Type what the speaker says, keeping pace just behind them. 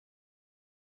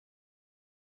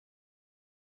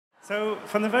So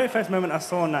from the very first moment I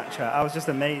saw Natcha, I was just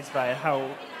amazed by how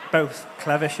both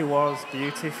clever she was,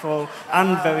 beautiful,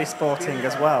 and very sporting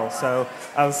as well. So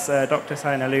as Dr.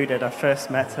 Sain alluded, I first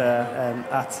met her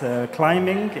at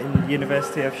climbing in the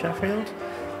University of Sheffield.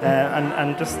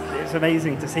 And just, it's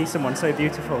amazing to see someone so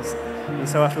beautiful and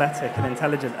so athletic and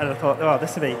intelligent. And I thought, oh,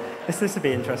 this would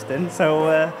be interesting.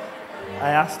 So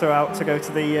I asked her out to go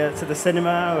to the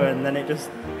cinema, and then it just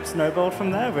snowballed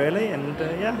from there, really. And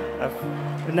yeah,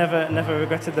 I've never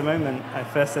regretted the moment I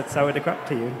first said sauerkraut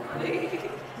to you.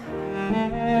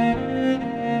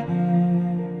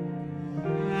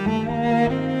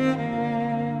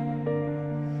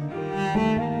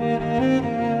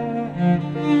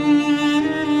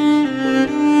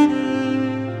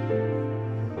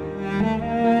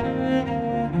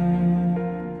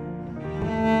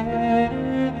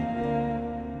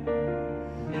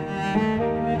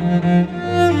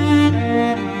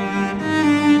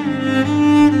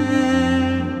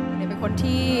เป็นคน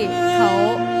ที่เขา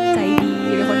ใจดี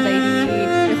เป็นคนใจดี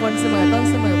เป็นคนเสมอต้น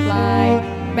เสมอปลาย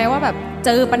แม้ว่าแบบเจ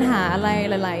อปัญหาอะไร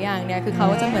หลายๆอย่างเนี่ยคือเขา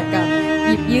จะเหมือนกับห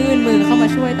ยิบยื่นมือเข้ามา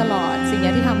ช่วยตลอดสิ่ง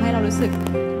นี้ที่ทำให้เรารู้สึก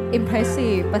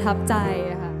impressive ประทับใจ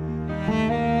ค่ะ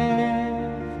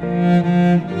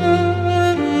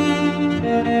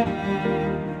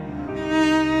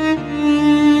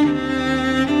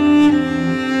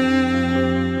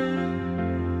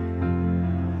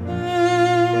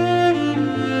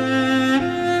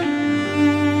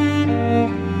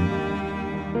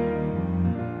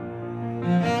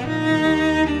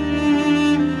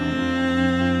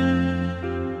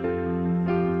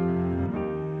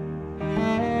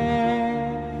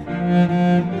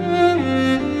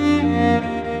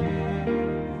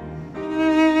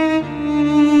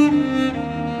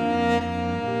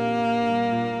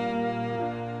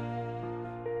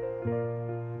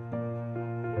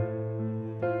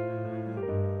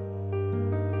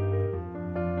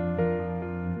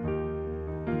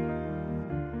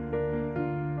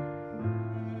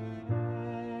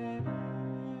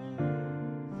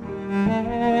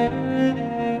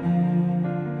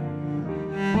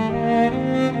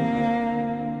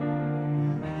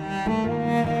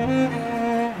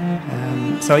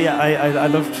So yeah, I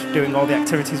loved doing all the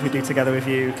activities we do together with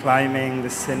you, climbing, the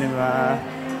cinema,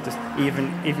 just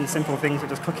even simple things, like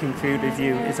just cooking food with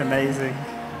you is amazing.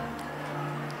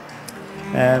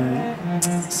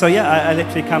 So yeah, I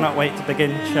literally cannot wait to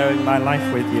begin sharing my life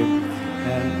with you.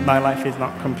 My life is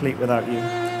not complete without you.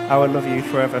 I will love you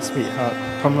forever, sweetheart.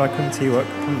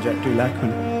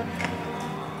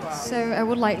 So I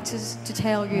would like to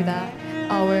tell you that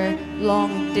our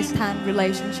long distance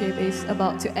relationship is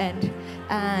about to end,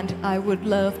 and I would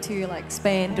love to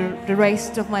spend the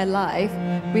rest of my life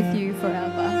with you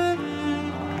forever.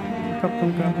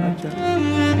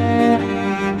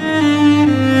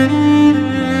 Natcha.